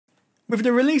With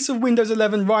the release of Windows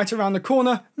 11 right around the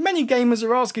corner, many gamers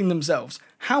are asking themselves,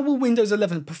 how will Windows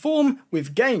 11 perform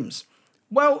with games?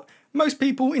 Well, most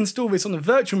people install this on a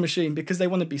virtual machine because they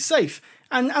want to be safe,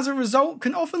 and as a result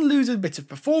can often lose a bit of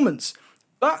performance.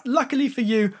 But luckily for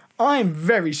you, I am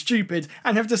very stupid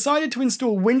and have decided to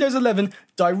install Windows 11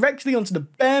 directly onto the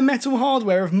bare metal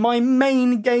hardware of my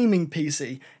main gaming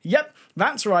PC. Yep,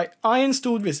 that's right, I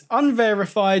installed this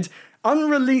unverified,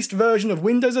 unreleased version of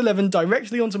Windows 11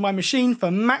 directly onto my machine for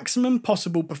maximum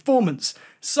possible performance.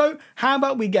 So how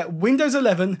about we get Windows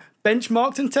 11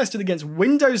 benchmarked and tested against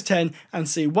Windows 10 and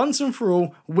see once and for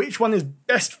all which one is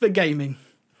best for gaming.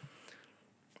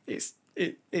 It's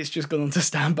just gone on to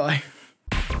standby.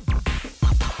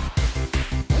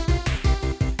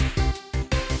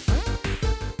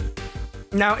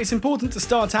 Now, it's important to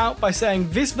start out by saying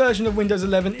this version of Windows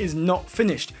 11 is not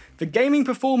finished. The gaming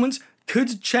performance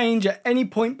could change at any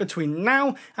point between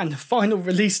now and the final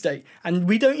release date, and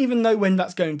we don't even know when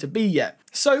that's going to be yet.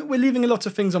 So we're leaving a lot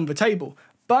of things on the table.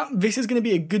 But this is going to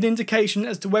be a good indication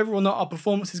as to whether or not our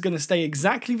performance is going to stay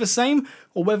exactly the same,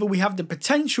 or whether we have the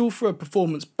potential for a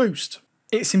performance boost.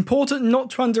 It's important not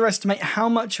to underestimate how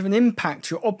much of an impact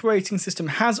your operating system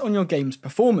has on your game's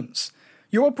performance.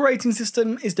 Your operating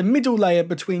system is the middle layer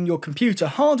between your computer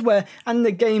hardware and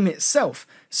the game itself,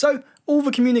 so all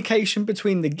the communication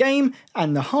between the game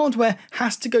and the hardware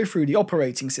has to go through the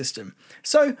operating system.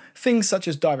 So things such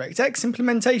as DirectX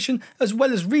implementation as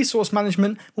well as resource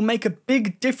management will make a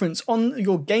big difference on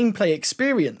your gameplay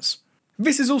experience.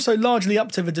 This is also largely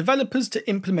up to the developers to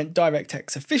implement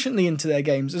DirectX efficiently into their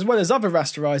games as well as other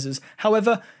rasterizers.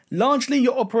 However, largely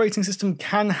your operating system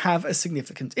can have a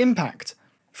significant impact.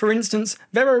 For instance,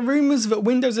 there are rumours that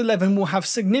Windows 11 will have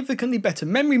significantly better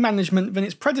memory management than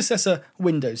its predecessor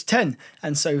Windows 10,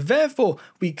 and so therefore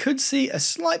we could see a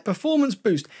slight performance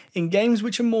boost in games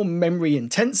which are more memory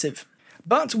intensive.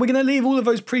 But we're going to leave all of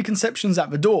those preconceptions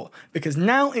at the door, because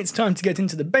now it's time to get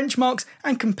into the benchmarks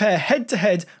and compare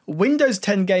head-to-head Windows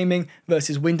 10 gaming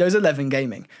versus Windows 11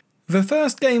 gaming. The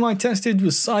first game I tested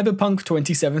was Cyberpunk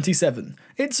 2077.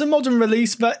 It's a modern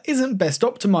release that isn't best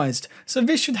optimised, so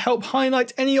this should help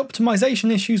highlight any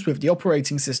optimisation issues with the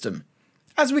operating system.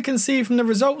 As we can see from the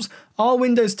results, our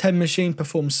Windows 10 machine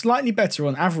performed slightly better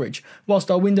on average, whilst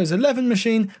our Windows 11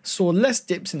 machine saw less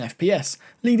dips in FPS,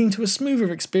 leading to a smoother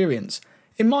experience.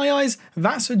 In my eyes,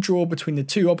 that's a draw between the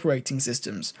two operating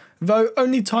systems, though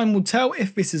only time will tell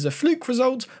if this is a fluke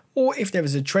result or if there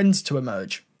is a trend to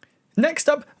emerge. Next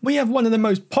up, we have one of the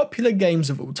most popular games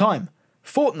of all time,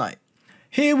 Fortnite.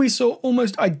 Here we saw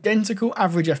almost identical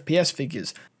average FPS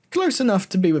figures, close enough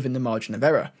to be within the margin of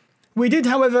error. We did,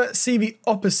 however, see the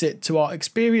opposite to our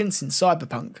experience in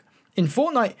Cyberpunk. In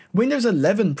Fortnite, Windows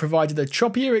 11 provided a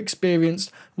choppier experience,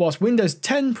 whilst Windows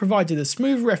 10 provided a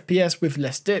smoother FPS with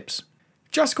less dips.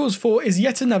 Just Cause 4 is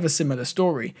yet another similar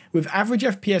story, with average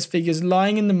FPS figures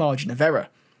lying in the margin of error.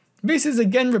 This is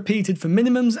again repeated for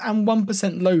minimums and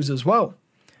 1% lows as well,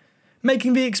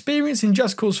 making the experience in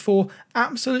Just Cause 4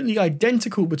 absolutely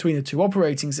identical between the two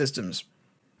operating systems.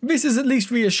 This is at least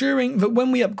reassuring that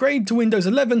when we upgrade to Windows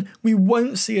 11, we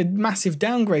won't see a massive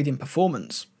downgrade in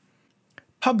performance.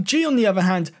 Pubg, on the other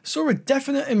hand, saw a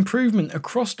definite improvement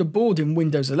across the board in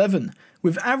Windows 11,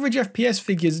 with average FPS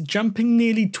figures jumping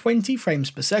nearly 20 frames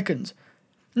per second.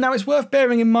 Now, it's worth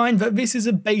bearing in mind that this is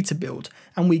a beta build,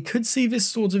 and we could see this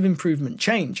sort of improvement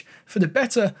change, for the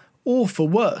better or for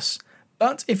worse.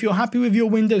 But if you're happy with your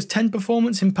Windows 10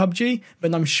 performance in Pubg,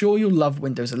 then I'm sure you'll love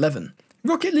Windows 11.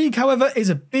 Rocket League, however, is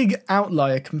a big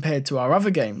outlier compared to our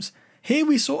other games. Here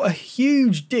we saw a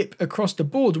huge dip across the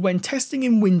board when testing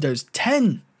in Windows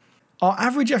 10. Our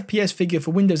average FPS figure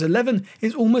for Windows 11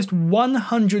 is almost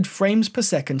 100 frames per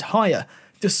second higher,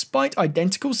 despite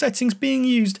identical settings being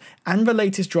used and the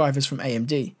latest drivers from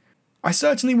AMD. I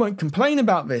certainly won't complain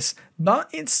about this, but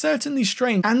it's certainly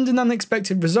strange and an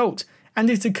unexpected result,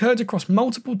 and it occurred across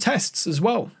multiple tests as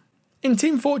well. In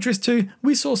Team Fortress 2,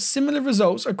 we saw similar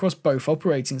results across both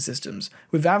operating systems,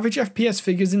 with average FPS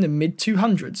figures in the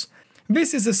mid-200s.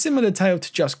 This is a similar tale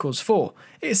to Just Cause 4.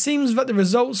 It seems that the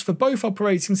results for both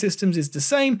operating systems is the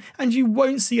same, and you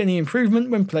won't see any improvement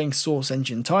when playing Source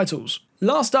Engine titles.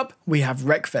 Last up, we have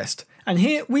Wreckfest, and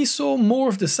here we saw more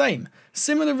of the same,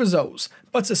 similar results,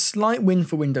 but a slight win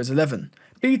for Windows 11,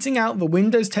 beating out the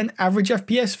Windows 10 average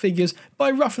FPS figures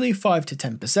by roughly 5 to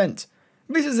 10%.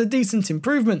 This is a decent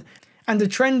improvement, and a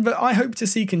trend that I hope to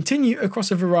see continue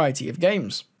across a variety of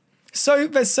games. So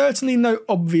there's certainly no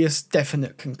obvious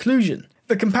definite conclusion.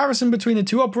 The comparison between the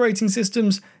two operating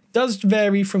systems does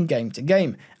vary from game to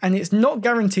game, and it's not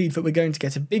guaranteed that we're going to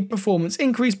get a big performance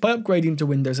increase by upgrading to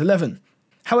Windows 11.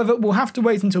 However, we'll have to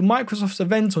wait until Microsoft's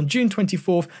event on June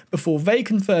 24th before they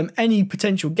confirm any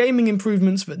potential gaming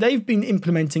improvements that they've been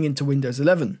implementing into Windows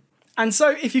 11. And so,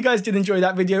 if you guys did enjoy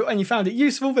that video and you found it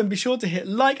useful, then be sure to hit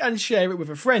like and share it with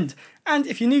a friend. And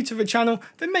if you're new to the channel,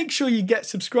 then make sure you get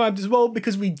subscribed as well,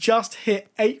 because we just hit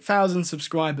 8,000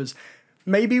 subscribers.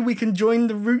 Maybe we can join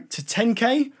the route to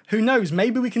 10k? Who knows,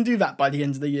 maybe we can do that by the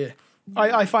end of the year.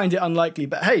 I find it unlikely,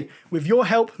 but hey, with your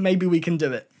help, maybe we can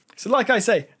do it. So like I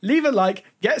say, leave a like,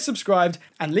 get subscribed,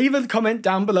 and leave a comment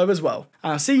down below as well.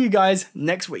 And I'll see you guys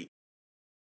next week.